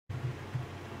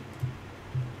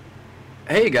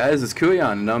Hey guys, it's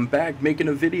Kuyonn, and I'm back making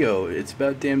a video. It's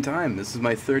about damn time. This is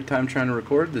my third time trying to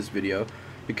record this video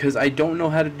because I don't know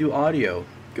how to do audio.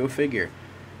 Go figure.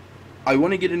 I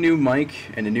want to get a new mic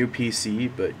and a new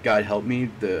PC, but God help me,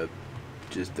 the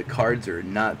cards are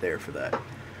not there for that.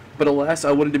 But alas,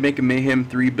 I wanted to make a Mayhem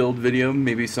 3 build video.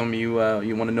 Maybe some of you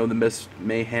you want to know the best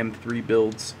Mayhem 3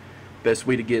 builds, best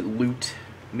way to get loot,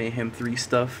 Mayhem 3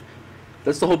 stuff.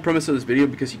 That's the whole premise of this video,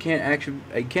 because I can't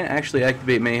actually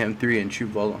activate Mayhem 3 and True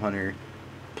Vault Hunter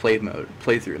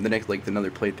playthrough, and the next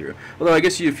another playthrough. Although I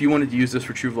guess if you wanted to use this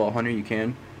for True Vault Hunter, you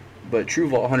can, but True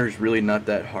Vault Hunter is really not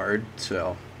that hard,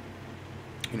 so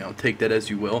take that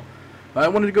as you will. I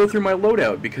wanted to go through my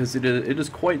loadout because it is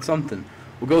quite something.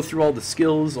 We'll go through all the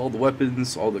skills, all the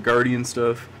weapons, all the guardian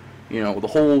stuff, the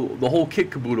whole kit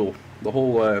caboodle, the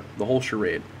whole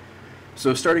charade.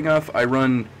 So starting off, I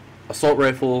run assault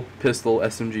rifle, pistol,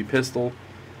 SMG pistol.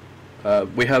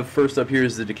 We have first up here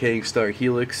is the Decaying Star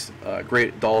Helix,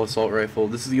 great doll assault rifle.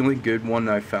 This is the only good one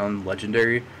I found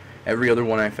legendary. Every other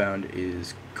one I found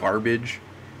is garbage,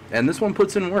 and this one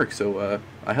puts in work, so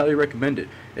I highly recommend it.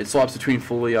 It swaps between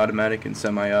fully automatic and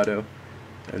semi-auto,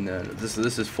 and then this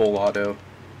is full auto,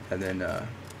 and then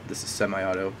this is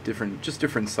semi-auto. Just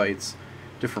different sights,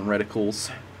 different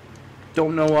reticles.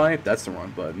 Don't know why. That's the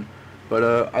wrong button,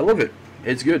 but I love it.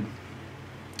 It's good.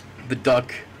 The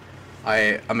Duck,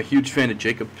 I'm a huge fan of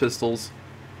Jacob pistols,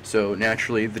 so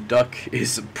naturally the Duck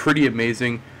is pretty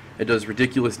amazing. It does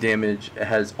ridiculous damage. It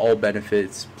has all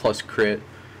benefits plus crit,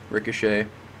 ricochet,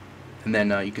 and then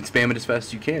you can spam it as fast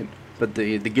as you can. But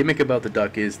the gimmick about the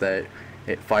Duck is that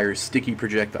it fires sticky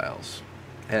projectiles,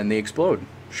 and they explode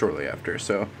shortly after.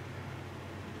 So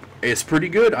it's pretty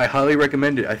good. I highly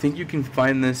recommend it. I think you can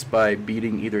find this by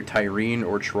beating either Tyreen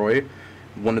or Troy,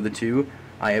 one of the two.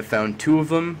 I have found two of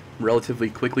them relatively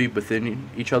quickly within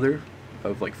each other,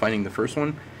 of finding the first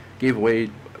one. Gave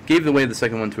away the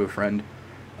second one to a friend.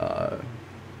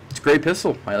 It's a great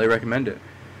pistol. Highly recommend it.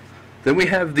 Then we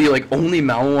have the only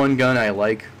Mao one gun I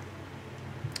like,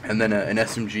 and then an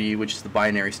SMG, which is the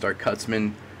Binary Star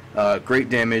Cutsman. Great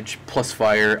damage plus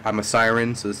fire. I'm a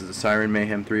Siren, so this is a Siren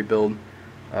Mayhem 3 build.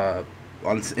 On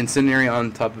Incendiary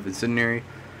on top of Incendiary.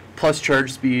 Plus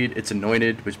charge speed. It's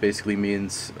anointed, which basically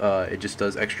means it just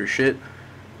does extra shit.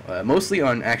 Mostly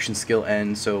on action skill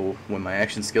end, so when my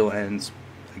action skill ends,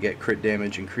 I get crit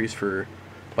damage increased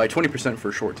by 20% for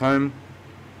a short time.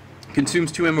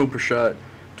 Consumes 2 ammo per shot,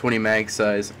 20 mag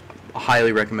size. I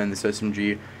highly recommend this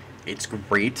SMG. It's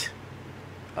great.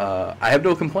 I have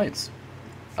no complaints.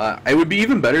 It would be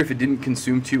even better if it didn't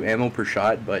consume 2 ammo per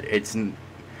shot, but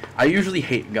I usually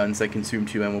hate guns that consume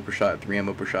 2 ammo per shot, 3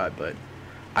 ammo per shot, but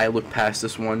I look past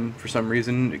this one for some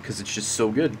reason because it's just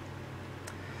so good.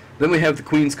 Then we have the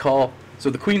Queen's Call. So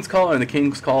the Queen's Call and the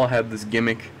King's Call have this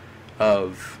gimmick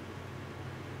of,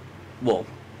 well,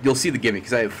 you'll see the gimmick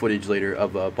because I have footage later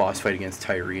of a boss fight against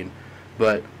Tyreen.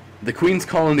 But the Queen's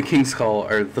Call and the King's Call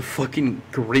are the fucking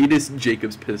greatest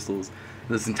Jacob's pistols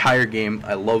in this entire game.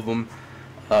 I love them.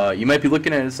 You might be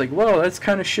looking at it, it's like, whoa, that's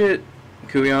kind of shit,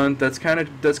 Kuyonn. That's kind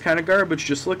of garbage.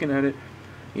 Just looking at it,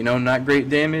 not great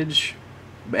damage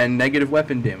and negative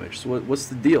weapon damage. So what's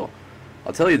the deal?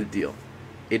 I'll tell you the deal.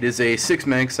 It is a 6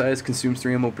 mag size, consumes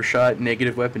 3 ammo per shot,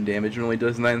 negative weapon damage, and only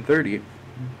does 930.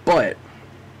 But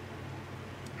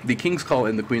the King's Call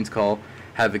and the Queen's Call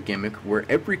have a gimmick where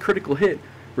every critical hit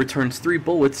returns 3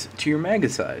 bullets to your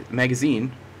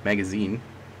magazine,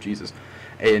 Jesus,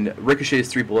 and ricochets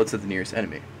 3 bullets at the nearest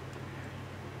enemy.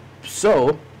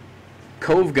 So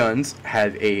Cove guns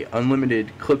have a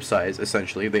unlimited clip size.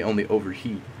 Essentially, they only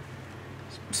overheat.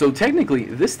 So technically,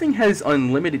 this thing has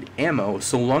unlimited ammo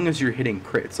so long as you're hitting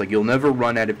crits. You'll never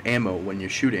run out of ammo when you're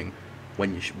shooting.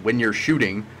 When you're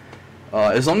shooting,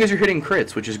 as long as you're hitting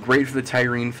crits, which is great for the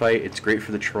Tyreen fight. It's great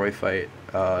for the Troy fight,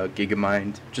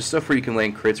 Gigamind, just stuff where you can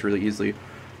land crits really easily.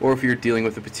 Or if you're dealing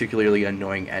with a particularly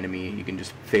annoying enemy, you can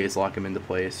just phase lock him into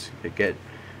place, get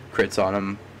crits on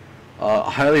him.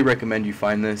 I highly recommend you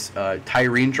find this.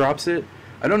 Tyreen drops it.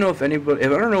 I don't know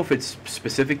if it's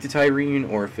specific to Tyreen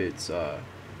or if it's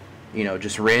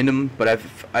just random, but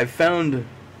I've found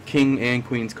King and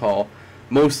Queen's Call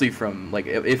mostly from,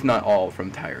 if not all,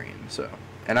 from Tyreen. So,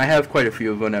 and I have quite a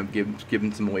few of them. I've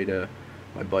given some away to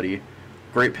my buddy.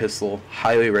 Great pistol.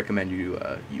 Highly recommend you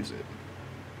use it.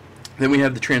 Then we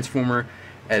have the Transformer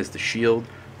as the shield.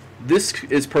 This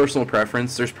is personal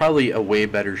preference. There's probably a way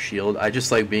better shield. I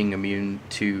just like being immune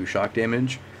to shock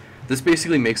damage. This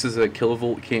basically makes us a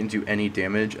Kilovolt can't do any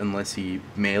damage unless he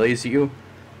melees you,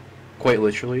 quite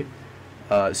literally.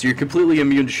 So you're completely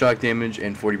immune to shock damage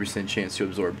and 40% chance to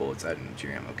absorb bullets added into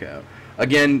your ammo count.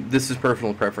 Again, this is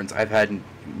personal preference. I've had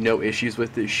no issues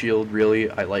with this shield, really.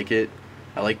 I like it.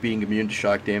 I like being immune to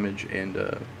shock damage, and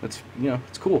it's, you know,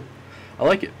 it's cool. I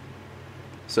like it.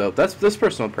 So that's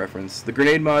personal preference. The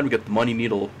grenade mod, we got the Money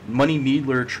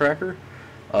Needler Tracker.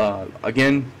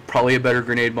 Again, probably a better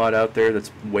grenade mod out there.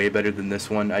 That's way better than this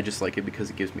one. I just like it because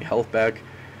it gives me health back,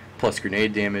 plus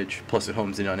grenade damage, plus it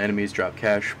homes in on enemies, drop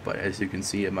cash. But as you can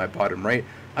see at my bottom right,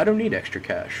 I don't need extra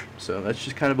cash, so that's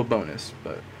just kind of a bonus.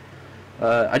 But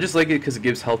I just like it because it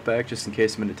gives health back just in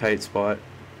case I'm in a tight spot.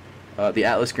 The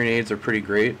Atlas grenades are pretty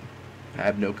great. I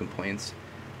have no complaints.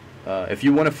 If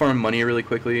you want to farm money really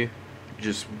quickly,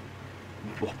 just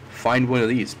find one of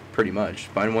these, pretty much.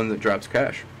 Find one that drops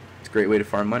cash. It's a great way to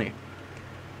farm money.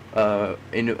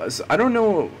 And I don't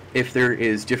know if there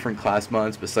is different class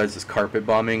mods besides this carpet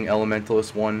bombing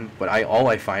elementalist one, but all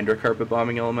I find are carpet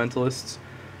bombing elementalists.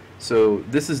 So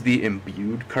this is the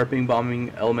imbued carpet bombing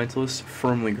elementalist.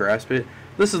 Firmly grasp it.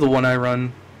 This is the one I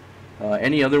run.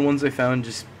 Any other ones I found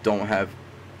just don't have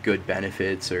good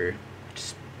benefits, or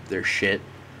just they're shit.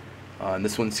 And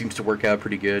this one seems to work out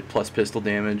pretty good, plus pistol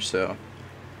damage, so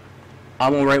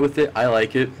I'm alright with it. I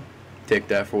like it. Take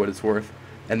that for what it's worth.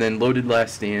 And then Loaded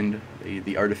Last Stand,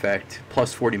 the artifact,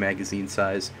 plus 40 magazine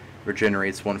size,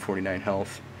 regenerates 149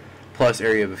 health, plus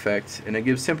area of effect, and it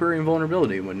gives temporary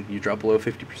invulnerability when you drop below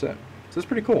 50%. So it's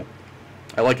pretty cool.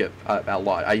 I like it a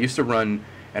lot. I used to run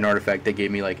an artifact that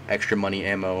gave me like extra money,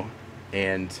 ammo,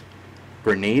 and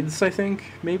grenades, I think,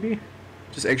 maybe?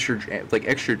 Just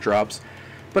extra drops.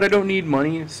 But I don't need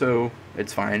money, so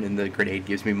it's fine, and the grenade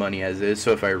gives me money as is,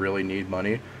 so if I really need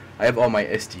money, I have all my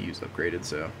STUs upgraded,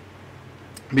 so.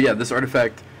 But yeah, this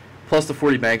artifact, plus the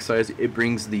 40 mag size, it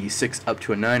brings the 6 up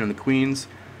to a 9 on the Queens,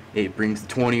 it brings the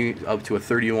 20 up to a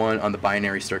 31 on the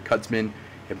Binary Star Cutsman,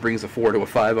 it brings a 4 to a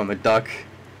 5 on the Duck,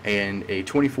 and a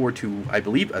 24 to, I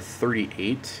believe, a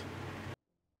 38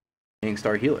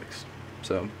 Star Helix.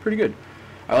 So, pretty good.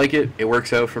 I like it, it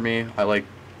works out for me, I like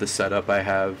the setup I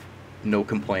have. No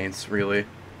complaints, really.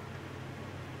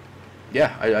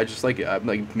 Yeah, I just like it.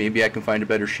 Like, maybe I can find a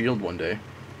better shield one day.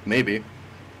 Maybe.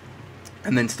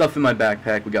 And then stuff in my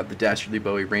backpack, we got the Dastardly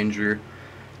Bowie Ranger,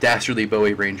 Dastardly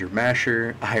Bowie Ranger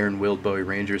Masher, Iron Willed Bowie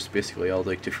Rangers, basically all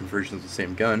like different versions of the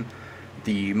same gun.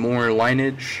 The more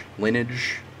lineage,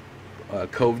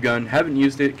 Cove gun. Haven't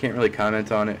used it, can't really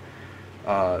comment on it.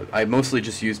 I mostly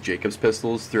just used Jacob's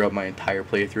pistols throughout my entire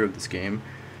playthrough of this game.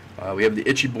 We have the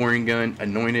Itchy Boring Gun,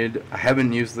 Anointed. I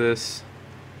haven't used this.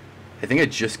 I think I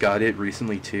just got it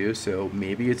recently too, so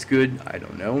maybe it's good. I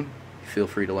don't know. Feel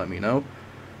free to let me know.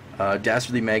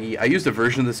 Dastardly Maggie. I used a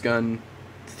version of this gun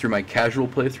through my casual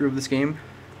playthrough of this game.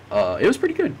 It was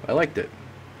pretty good. I liked it.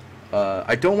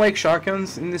 I don't like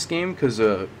shotguns in this game because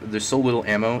there's so little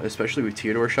ammo, especially with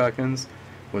Theodore shotguns,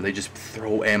 where they just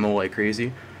throw ammo like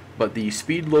crazy. But the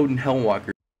Speedloadn Hellwalker,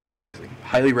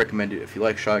 highly recommend it. If you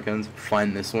like shotguns,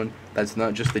 find this one. That's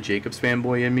not just the Jacobs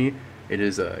fanboy in me. It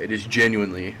is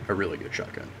genuinely a really good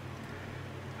shotgun.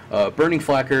 Burning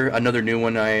Flacker, another new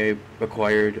one I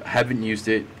acquired. Haven't used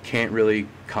it. Can't really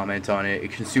comment on it.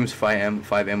 It consumes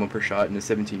 5 ammo per shot in a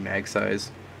 17 mag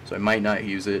size, so I might not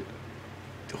use it.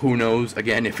 Who knows?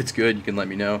 Again, if it's good, you can let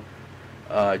me know.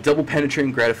 Double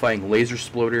Penetrating Gratifying Laser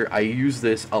Sploder. I use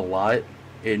this a lot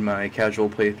in my casual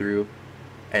playthrough,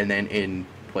 and then in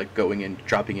like going and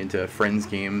dropping into friends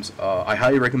games. I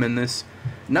highly recommend this,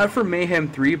 not for Mayhem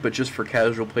 3, but just for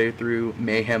casual playthrough.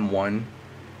 Mayhem 1,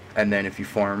 and then if you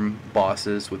farm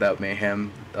bosses without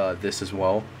Mayhem, this as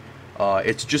well.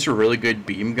 It's just a really good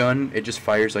beam gun. It just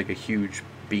fires like a huge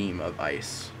beam of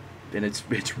ice, and it's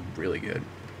really good.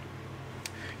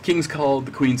 King's Call,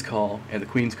 the Queen's Call, and the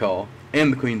Queen's Call,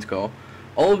 and the Queen's Call.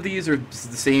 All of these are the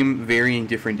same, varying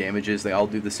different damages. They all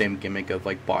do the same gimmick of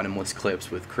like bottomless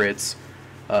clips with crits.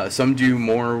 Some do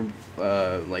more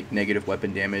like negative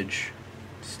weapon damage,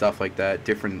 stuff like that,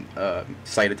 different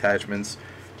sight attachments,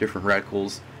 different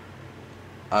reticles.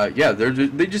 Yeah,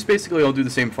 they just basically all do the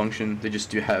same function. They just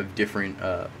do have different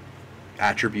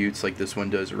attributes. Like this one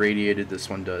does radiated, this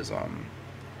one does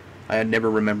I had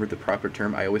never remembered the proper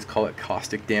term. I always call it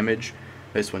caustic damage.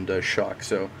 This one does shock.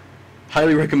 So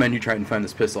highly recommend you try and find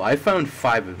this pistol. I found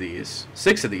 5 of these,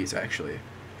 6 of these actually.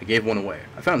 I gave one away.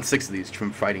 I found 6 of these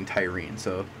from fighting Tyrene,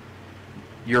 so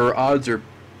your odds are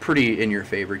pretty in your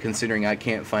favor, considering I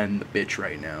can't find the bitch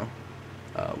right now,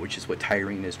 which is what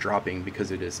Tyrene is dropping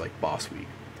because it is like boss week.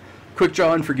 Quick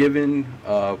Draw Unforgiven,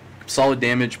 solid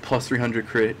damage, plus 300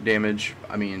 crit damage.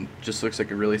 I mean, just looks like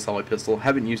a really solid pistol.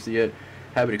 Haven't used it yet.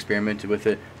 Haven't experimented with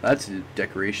it. That's a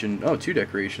decoration. Oh, 2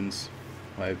 decorations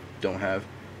I don't have.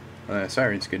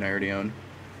 Siren Skin I already own.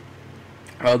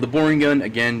 The boring gun,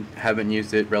 again, haven't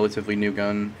used it. Relatively new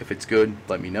gun. If it's good,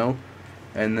 let me know.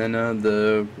 And then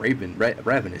the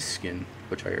Ravenous skin,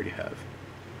 which I already have.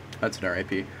 That's an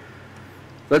RIP.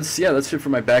 That's it for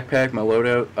my backpack, my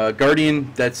loadout.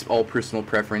 Guardian, that's all personal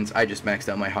preference. I just maxed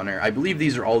out my Hunter. I believe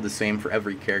these are all the same for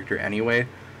every character anyway.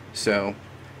 So,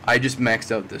 I just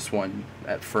maxed out this one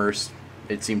at first.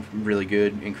 It seemed really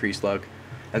good, increased luck.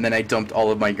 And then I dumped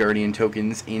all of my Guardian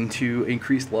tokens into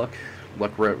increased luck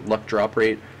drop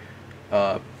rate.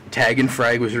 Tag and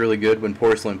frag was really good when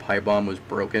Porcelain Pipe Bomb was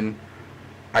broken.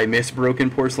 I miss broken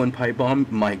Porcelain Pipe Bomb.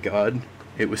 My god,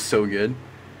 it was so good.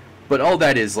 But all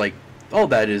that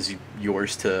is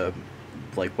yours to,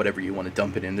 like, whatever you want to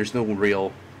dump it in. There's no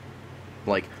real,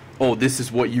 like, oh, this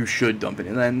is what you should dump it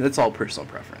in. And that's all personal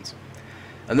preference.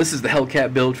 And this is the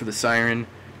Hellcat build for the Siren.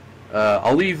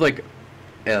 I'll leave, like,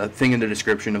 a thing in the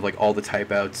description of, like, all the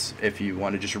type outs if you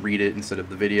want to just read it instead of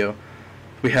the video.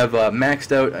 We have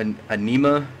maxed out an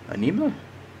Anima.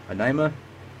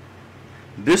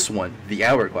 This one, the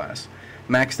Hourglass.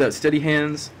 Maxed out Steady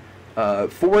Hands. 4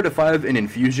 out of 5 in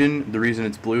Infusion. The reason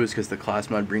it's blue is because the class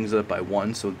mod brings it up by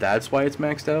 1, so that's why it's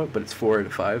maxed out, but it's 4 out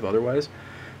of 5 otherwise.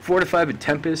 4 out of 5 in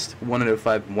Tempest. 1 out of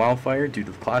 5 in Wildfire due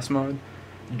to the class mod.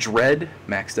 Dread,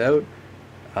 maxed out.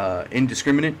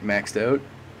 Indiscriminate, maxed out.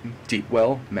 Deep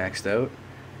Well, maxed out.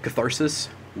 Catharsis,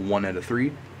 1 out of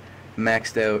 3.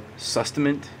 Maxed out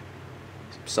Sustainment,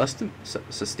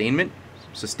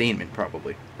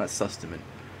 probably, not Sustainment.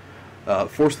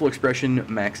 Forceful Expression,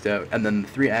 maxed out, and then the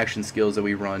 3 action skills that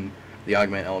we run, the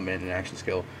Augment Element and action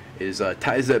skill, is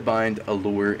Ties That Bind,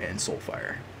 Allure, and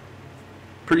Soulfire.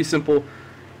 Pretty simple.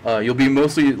 You'll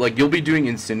be doing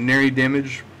incendiary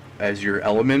damage as your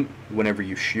element whenever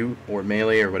you shoot, or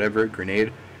melee, or whatever,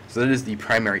 grenade. So that is the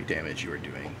primary damage you are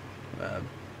doing,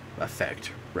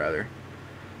 effect, rather.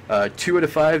 2 out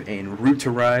of 5 in Root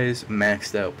to Rise,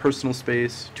 maxed out Personal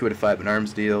Space. 2 out of 5 in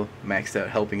Arms Deal, maxed out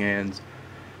Helping Hands.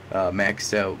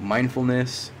 Maxed out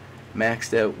Mindfulness,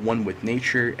 maxed out One with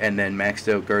Nature, and then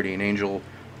maxed out Guardian Angel.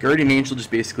 Guardian Angel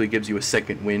just basically gives you a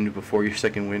second wind before your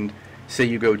second wind. Say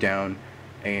you go down,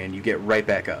 and you get right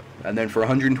back up. And then for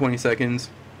 120 seconds,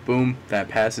 boom, that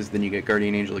passes, then you get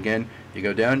Guardian Angel again. You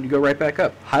go down, you go right back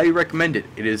up. Highly recommend it.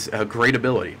 It is a great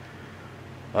ability.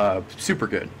 Super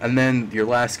good. And then your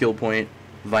last skill point,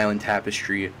 Violent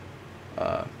Tapestry,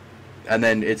 and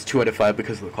then it's 2 out of 5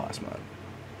 because of the class mod.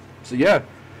 So yeah,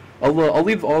 I'll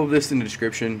leave all of this in the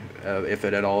description. If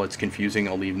at all it's confusing,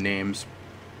 I'll leave names.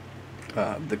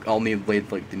 I'll need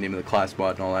like the name of the class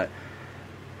mod and all that.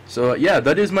 So yeah,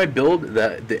 that is my build.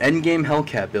 The endgame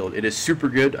Hellcat build. It is super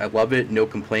good. I love it. No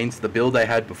complaints. The build I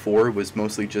had before was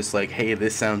mostly just like, hey,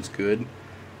 this sounds good.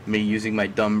 Me using my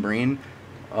dumb brain.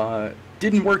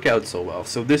 Didn't work out so well.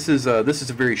 So this is a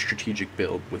very strategic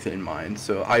build with it in mind.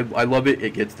 So I love it.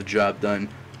 It gets the job done.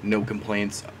 No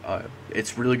complaints.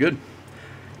 It's really good.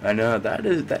 And that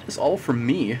is all from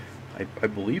me. I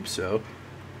believe so.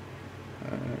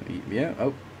 Yeah.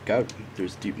 Oh God,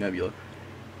 there's Deep Nebula.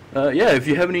 Yeah. If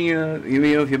you have any, if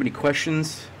you have any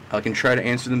questions, I can try to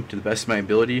answer them to the best of my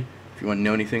ability. If you want to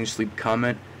know anything, just leave a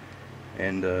comment.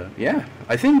 And yeah,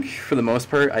 I think for the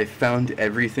most part, I found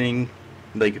everything.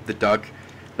 Like the duck,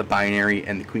 the binary,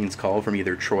 and the Queen's Call from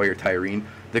either Troy or Tyreen.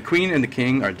 The Queen and the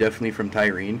King are definitely from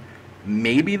Tyreen.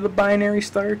 Maybe the binary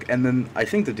Stark, and then I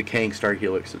think the decaying Star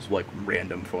Helix is like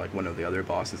random for like one of the other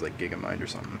bosses, like Gigamind or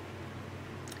something.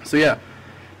 So yeah,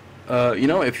 you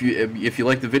know, if you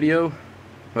like the video,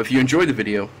 if you enjoyed the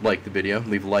video, like the video,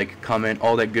 leave a like, comment,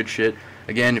 all that good shit.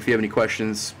 Again, if you have any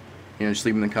questions, you know, just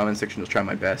leave them in the comment section. I'll try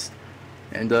my best.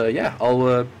 And yeah,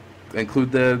 I'll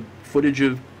include the footage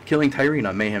of killing Tyreen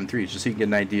on Mayhem 3, just so you can get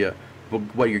an idea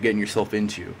of what you're getting yourself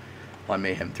into on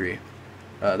Mayhem 3.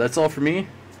 That's all for me,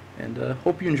 and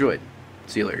hope you enjoyed.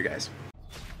 See you later, guys.